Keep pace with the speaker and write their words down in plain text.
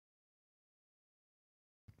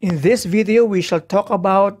In this video, we shall talk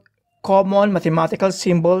about common mathematical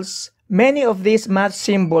symbols. Many of these math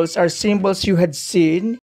symbols are symbols you had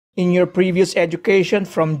seen in your previous education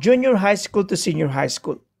from junior high school to senior high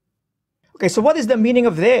school. Okay, so what is the meaning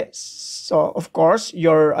of this? So, of course,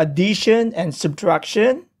 your addition and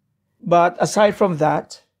subtraction. But aside from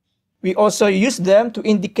that, we also use them to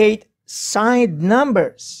indicate signed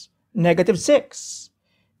numbers. -6,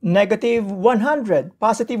 -100,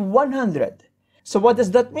 +100. So what does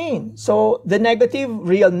that mean? So the negative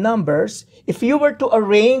real numbers, if you were to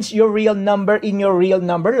arrange your real number in your real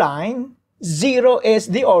number line, 0 is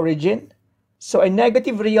the origin. So a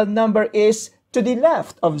negative real number is to the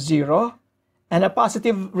left of 0, and a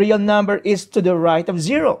positive real number is to the right of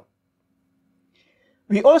 0.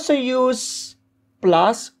 We also use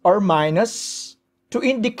plus or minus to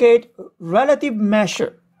indicate relative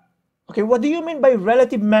measure. Okay, what do you mean by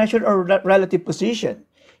relative measure or relative position?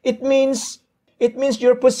 It means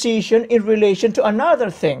your position in relation to another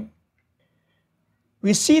thing.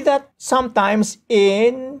 We see that sometimes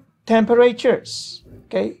in temperatures.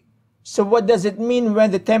 Okay, so what does it mean when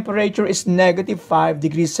the temperature is -5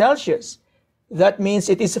 degrees Celsius? That means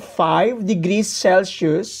it is 5 degrees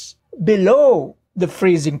Celsius below the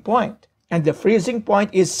freezing point, and the freezing point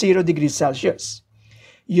is 0 degrees Celsius.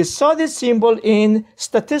 You saw this symbol in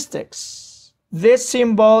statistics. This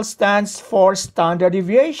symbol stands for standard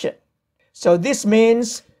deviation. So this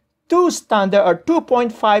means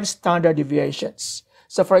 2.5 standard deviations.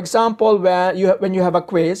 So for example, when you have a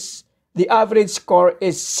quiz, the average score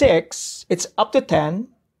is 6, it's up to 10.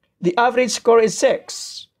 The average score is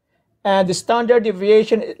 6. And the standard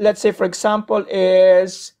deviation, let's say for example,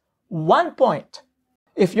 is 1 point.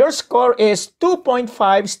 If your score is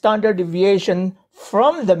 2.5 standard deviation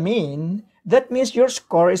from the mean, that means your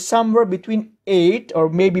score is somewhere between 8 or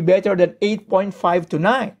maybe better than 8.5 to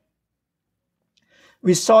 9.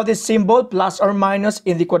 We saw this symbol plus or minus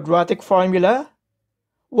in the quadratic formula.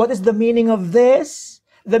 What is the meaning of this?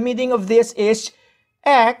 The meaning of this is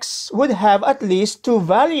x would have at least two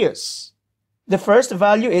values. The first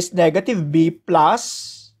value is -b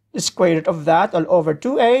plus the square root of that all over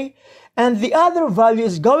 2a. And the other value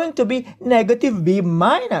is going to be -b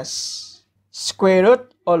minus square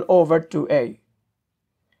root all over 2a.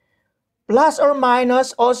 Plus or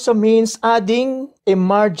minus also means adding a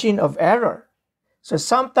margin of error. So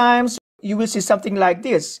sometimes you will see something like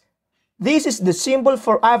this. This is the symbol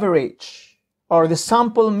for average or the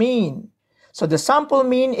sample mean. So the sample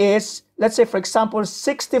mean is, let's say for example,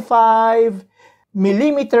 65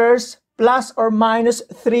 millimeters plus or minus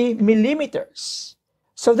 3 millimeters.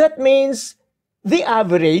 So that means the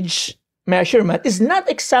average measurement is not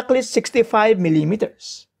exactly 65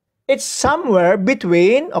 millimeters. It's somewhere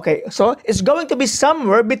between, okay, so it's going to be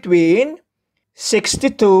somewhere between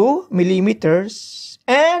 62 millimeters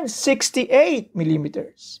and 68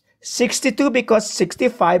 millimeters. 62 because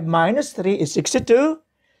 65 minus 3 is 62.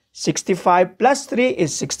 65 plus 3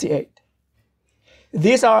 is 68.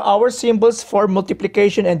 These are our symbols for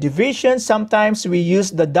multiplication and division. Sometimes we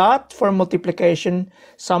use the dot for multiplication,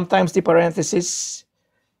 sometimes the parenthesis.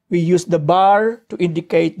 We use the bar to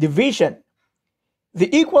indicate division. The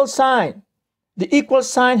equal sign. The equal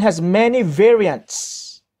sign has many variants.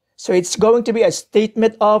 So it's going to be a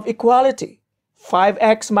statement of equality.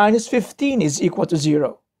 5x minus 15 is equal to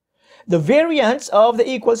 0. The variance of the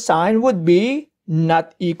equal sign would be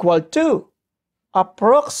not equal to,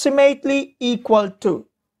 approximately equal to.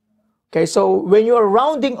 Okay, so when you are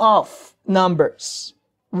rounding off numbers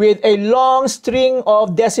with a long string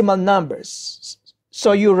of decimal numbers,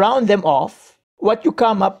 so you round them off, what you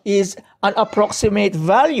come up is an approximate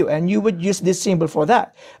value, and you would use this symbol for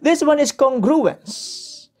that. This one is congruence.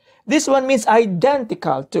 This one means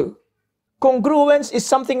identical to. Congruence is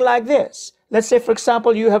something like this. Let's say, for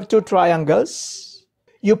example, you have two triangles.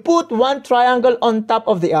 You put one triangle on top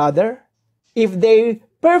of the other. If they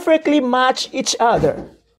perfectly match each other,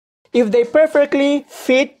 if they perfectly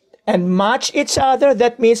fit and match each other,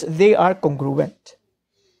 that means they are congruent.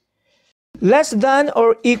 Less than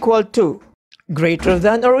or equal to. Greater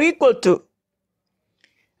than or equal to.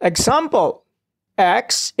 Example,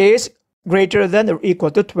 x is greater than or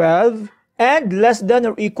equal to 12 and less than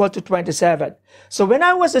or equal to 27. So when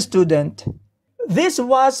I was a student, this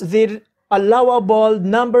was the allowable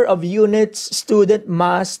number of units student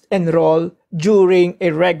must enroll during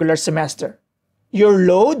a regular semester. Your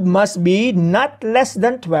load must be not less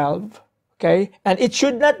than 12, okay? And it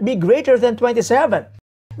should not be greater than 27.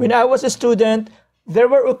 When I was a student, there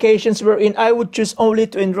were occasions wherein I would choose only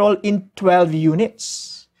to enroll in 12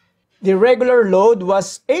 units. The regular load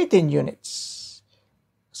was 18 units.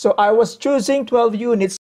 So I was choosing 12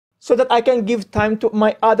 units so that I can give time to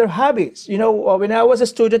my other hobbies. You know, when I was a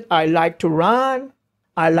student, I like to run,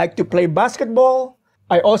 I like to play basketball.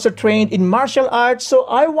 I also trained in martial arts, so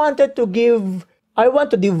I want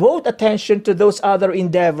to devote attention to those other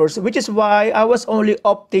endeavors, which is why I was only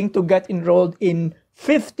opting to get enrolled in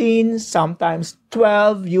 15, sometimes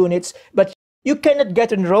 12 units, but you cannot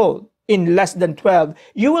get enrolled in less than 12.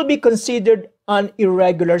 You will be considered an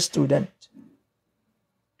irregular student.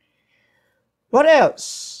 What else?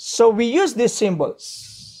 So we use these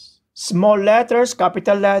symbols, small letters,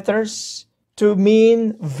 capital letters, to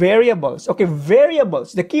mean variables. Okay,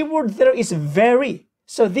 variables. The keyword there is vary.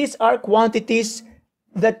 So these are quantities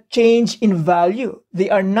that change in value. They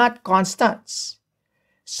are not constants.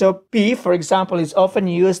 So P, for example, is often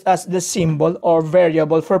used as the symbol or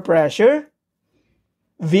variable for pressure.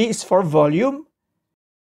 V is for volume.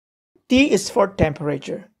 T is for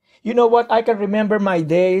temperature. You know what? I can remember my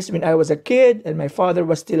days when I was a kid and my father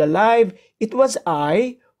was still alive. It was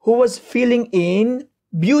I who was filling in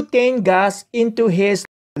butane gas into his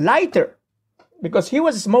lighter because he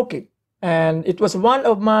was smoking. And it was one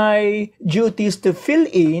of my duties to fill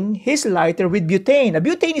in his lighter with butane. A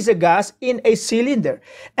butane is a gas in a cylinder.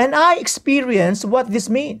 And I experienced what this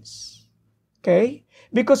means. Okay?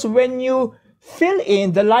 Because when you fill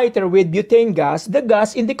in the lighter with butane gas, the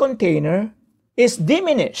gas in the container is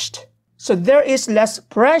diminished. So there is less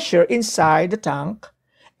pressure inside the tank,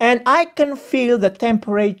 and I can feel the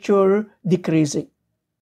temperature decreasing.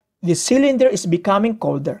 The cylinder is becoming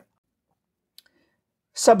colder.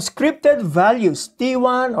 Subscripted values,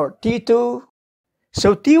 T1 or T2.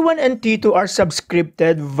 So T1 and T2 are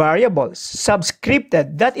subscripted variables.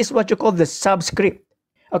 Subscripted, that is what you call the subscript.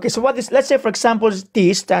 Okay, so what is, let's say for example,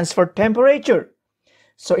 T stands for temperature.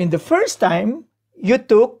 So in the first time, you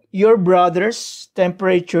took your brother's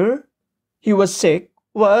temperature, he was sick,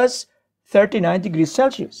 was 39 degrees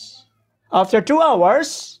Celsius. After 2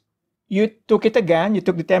 hours, you took it again, you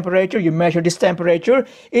took the temperature, you measured this temperature,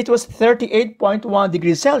 it was 38.1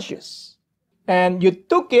 degrees Celsius. And you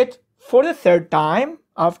took it for the third time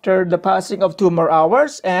after the passing of 2 more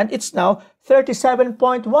hours, and it's now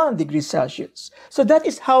 37.1 degrees Celsius. So that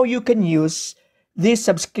is how you can use these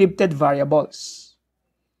subscripted variables.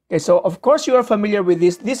 Okay, so of course you are familiar with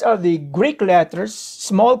this. These are the Greek letters,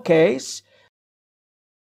 small k's.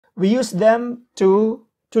 We use them to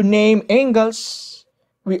name angles.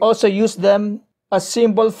 We also use them as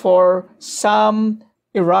symbol for some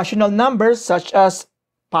irrational numbers such as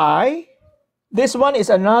pi. This one is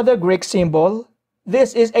another Greek symbol.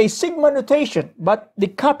 This is a sigma notation, but the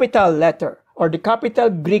capital letter or the capital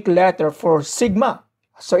Greek letter for sigma.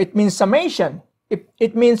 So it means summation.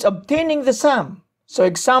 It means obtaining the sum. So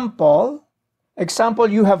example,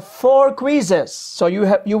 you have 4 quizzes. So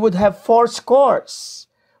you would have 4 scores.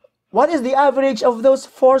 What is the average of those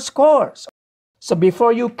 4 scores? So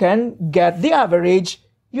before you can get the average,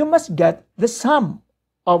 you must get the sum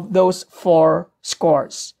of those 4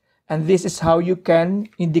 scores. And this is how you can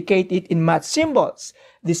indicate it in math symbols.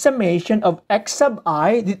 The summation of x sub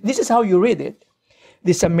I, this is how you read it.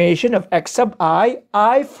 The summation of x sub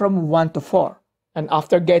I from 1 to 4. And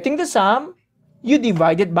after getting the sum, you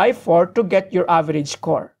divide it by 4 to get your average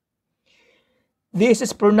score. This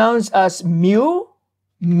is pronounced as mu,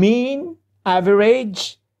 mean,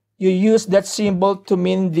 average. You use that symbol to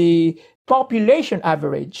mean the population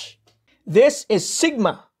average. This is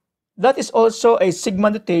sigma. That is also a sigma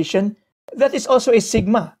notation. That is also a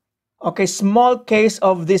sigma. Okay, small case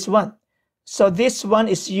of this one. So this one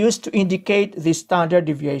is used to indicate the standard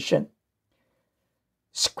deviation.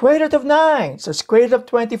 Square root of 9. So square root of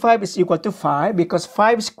 25 is equal to 5 because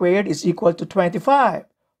 5 squared is equal to 25.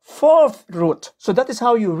 Fourth root. So that is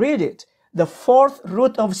how you read it. The fourth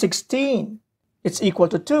root of 16. It's equal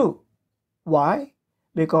to 2. Why?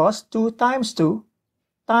 Because 2 times 2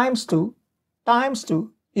 times 2 times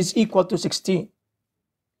 2 is equal to 16.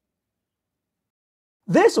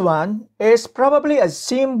 This one is probably a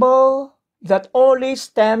symbol that only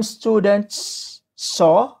STEM students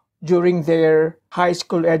saw during their high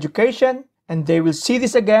school education, and they will see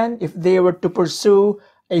this again if they were to pursue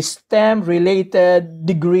a STEM-related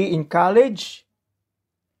degree in college.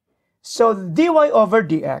 So dy over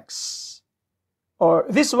dx, or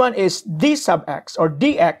this one is d sub x or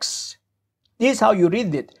dx. This is how you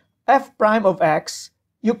read it. F prime of x,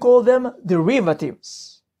 you call them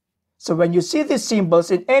derivatives. So when you see these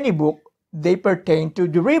symbols in any book, they pertain to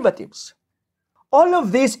derivatives. All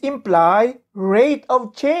of these imply rate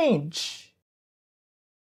of change.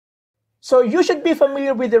 So you should be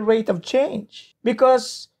familiar with the rate of change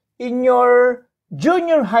because in your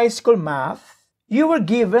junior high school math, you were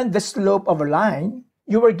given the slope of a line,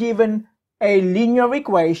 you were given a linear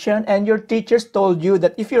equation and your teachers told you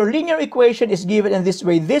that if your linear equation is given in this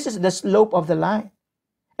way, this is the slope of the line.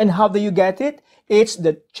 And how do you get it? It's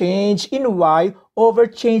the change in y over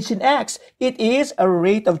change in x. It is a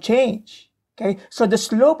rate of change. Okay, so the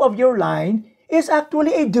slope of your line is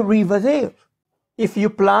actually a derivative. If you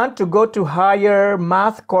plan to go to higher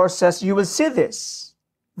math courses, you will see this.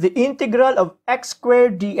 The integral of x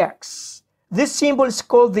squared dx. This symbol is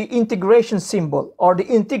called the integration symbol or the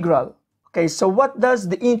integral. Okay, so what does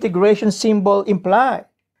the integration symbol imply?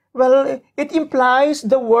 Well, it implies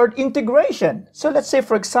the word integration. So let's say,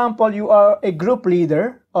 for example, you are a group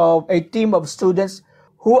leader of a team of students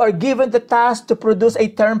who are given the task to produce a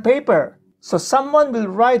term paper. So someone will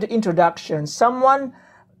write the introduction,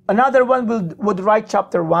 another one would write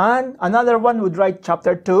chapter 1, another one would write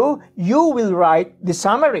chapter 2, you will write the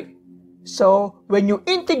summary. So when you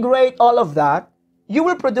integrate all of that, you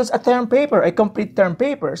will produce a term paper, a complete term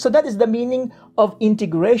paper. So that is the meaning of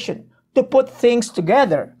integration, to put things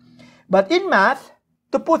together. But in math,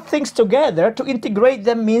 to put things together, to integrate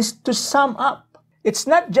them means to sum up. It's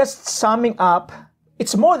not just summing up,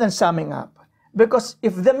 it's more than summing up. Because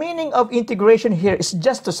if the meaning of integration here is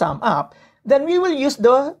just to sum up, then we will use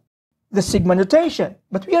the sigma notation.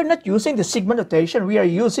 But we are not using the sigma notation, we are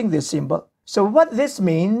using this symbol. So what this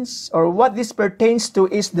means, or what this pertains to,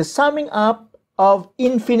 is the summing up of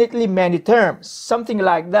infinitely many terms, something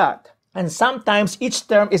like that. And sometimes each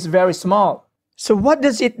term is very small. So what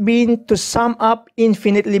does it mean to sum up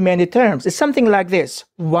infinitely many terms? It's something like this.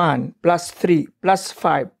 1 plus 3 plus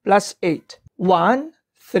 5 plus 8. 1,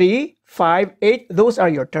 3, 5, 8, those are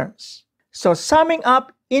your terms. So summing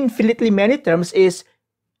up infinitely many terms is,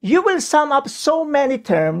 you will sum up so many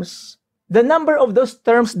terms, the number of those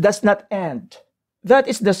terms does not end. That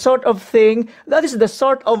is the sort of thing, that is the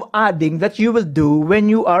sort of adding that you will do when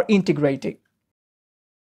you are integrating.